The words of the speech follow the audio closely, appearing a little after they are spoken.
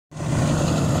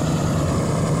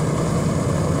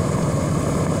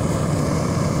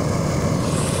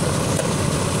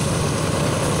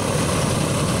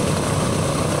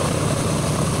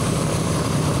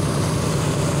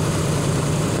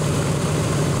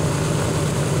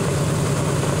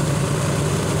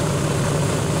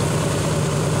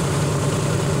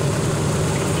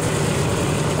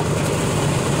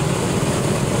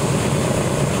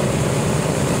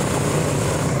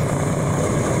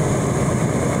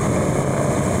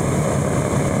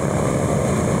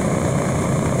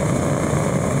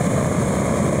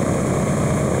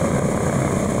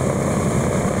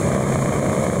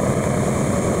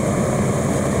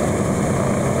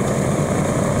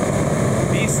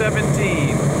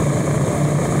B-17.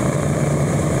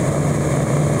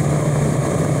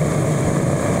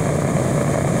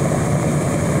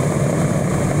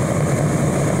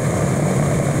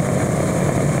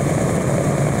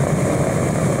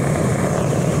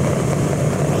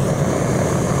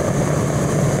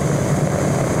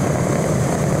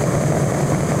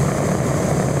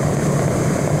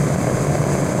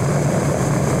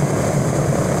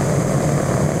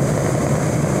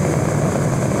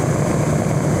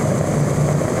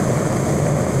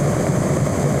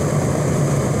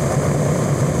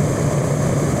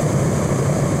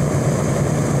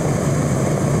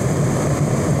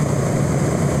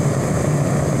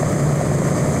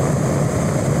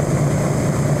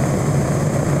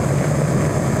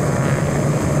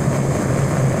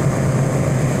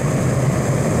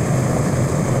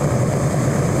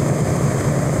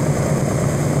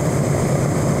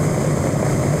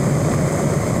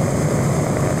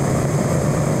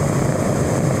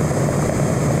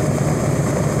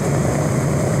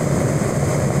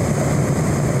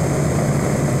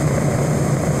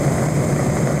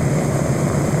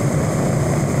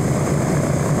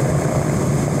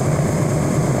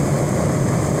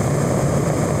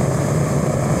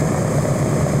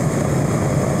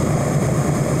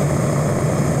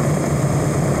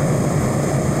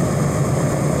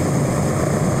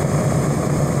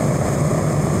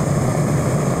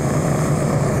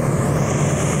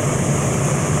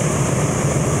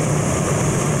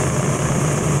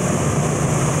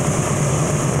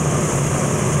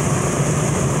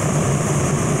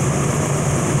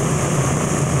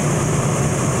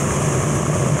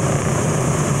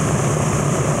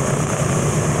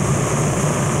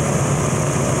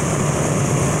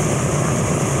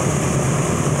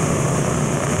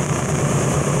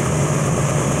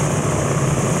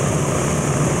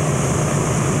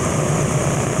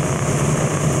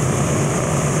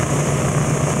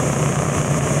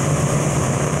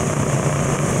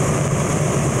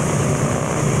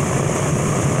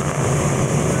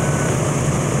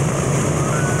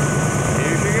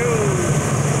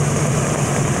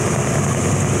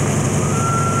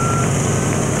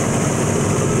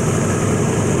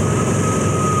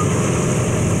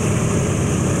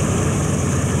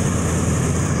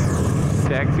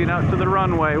 Taxiing out to the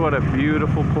runway. What a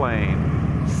beautiful plane.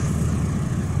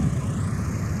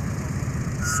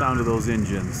 Sound of those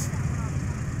engines.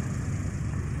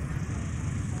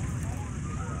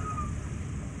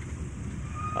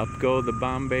 Up go the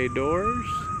Bombay doors.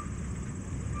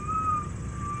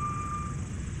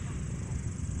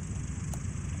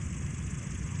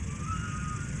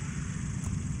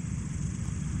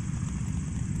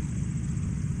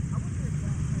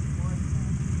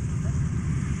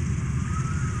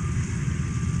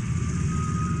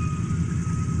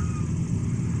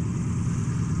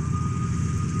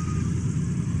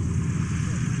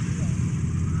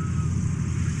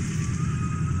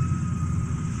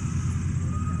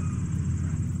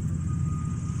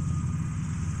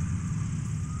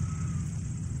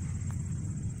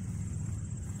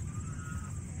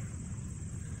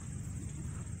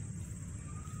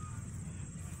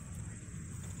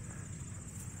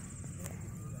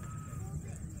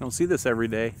 I don't see this every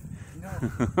day.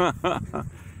 No. I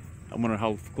wonder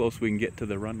how close we can get to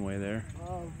the runway there.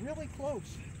 Really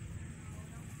close.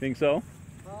 Think so?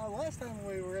 Last time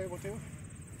we were able to.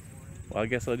 Well, I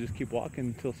guess I'll just keep walking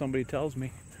until somebody tells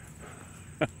me.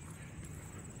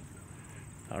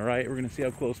 All right, we're gonna see how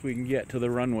close we can get to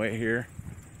the runway here.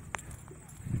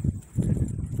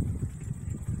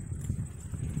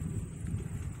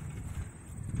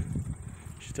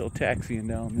 Still taxiing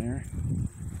down there.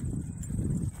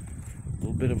 A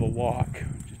little bit of a walk.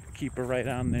 Just keep her right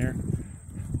on there.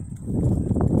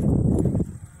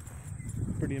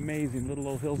 Pretty amazing, little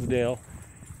old Hillsdale.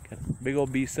 Got a big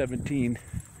old B-17.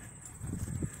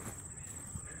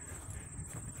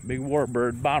 Big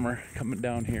warbird bomber coming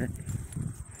down here.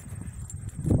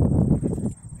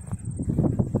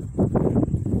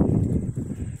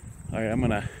 Alright, I'm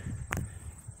gonna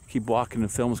keep walking. The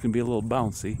film's gonna be a little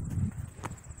bouncy.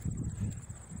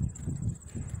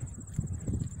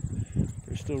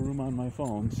 There's still room on my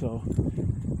phone, so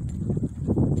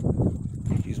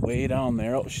she's way down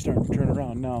there. Oh, she's starting to turn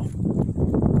around now.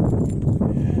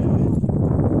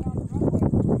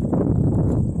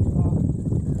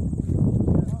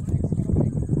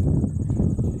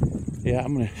 Yeah,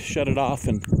 I'm gonna shut it off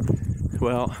and,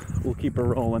 well, we'll keep her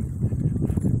rolling.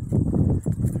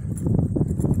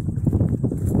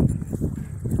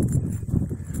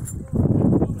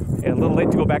 Yeah, a little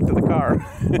late to go back to the car.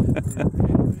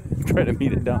 Try to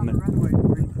meet it down there.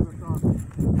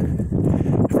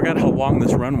 I forgot how long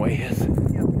this runway is.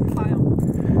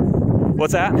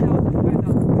 What's that?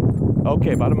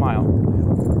 Okay, about a mile.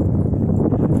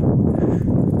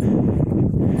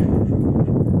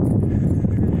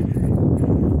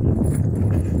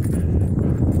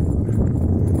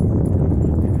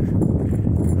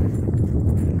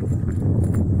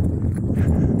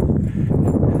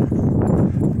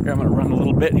 I'm gonna run a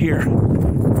little bit here.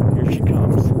 Here she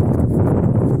comes.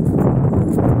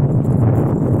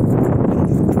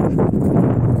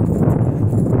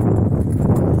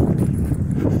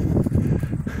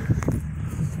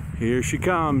 Here she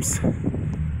comes.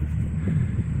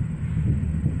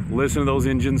 Listen to those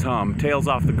engines hum. Tails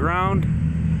off the ground.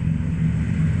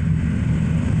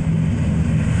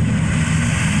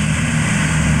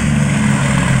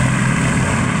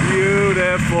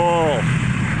 Beautiful.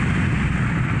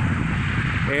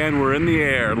 And we're in the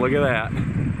air. Look at that.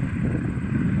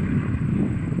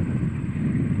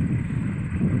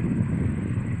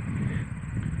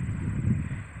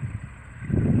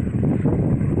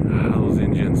 Those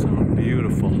engines sound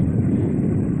beautiful.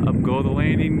 Up go the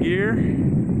landing gear.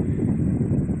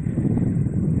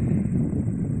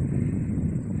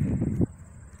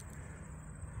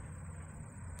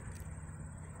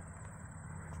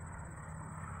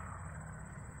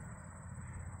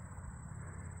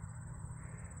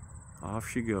 Off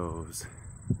she goes.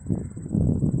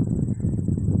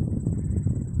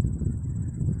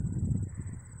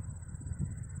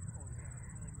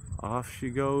 Off she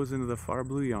goes into the far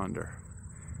blue yonder.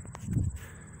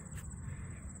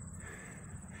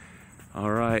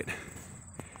 All right.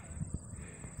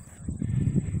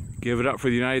 Give it up for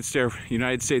the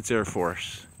United States Air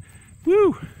Force.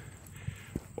 Woo!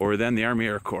 Or then the Army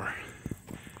Air Corps.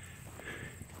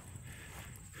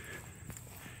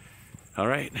 All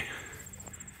right.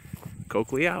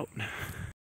 Coakley out.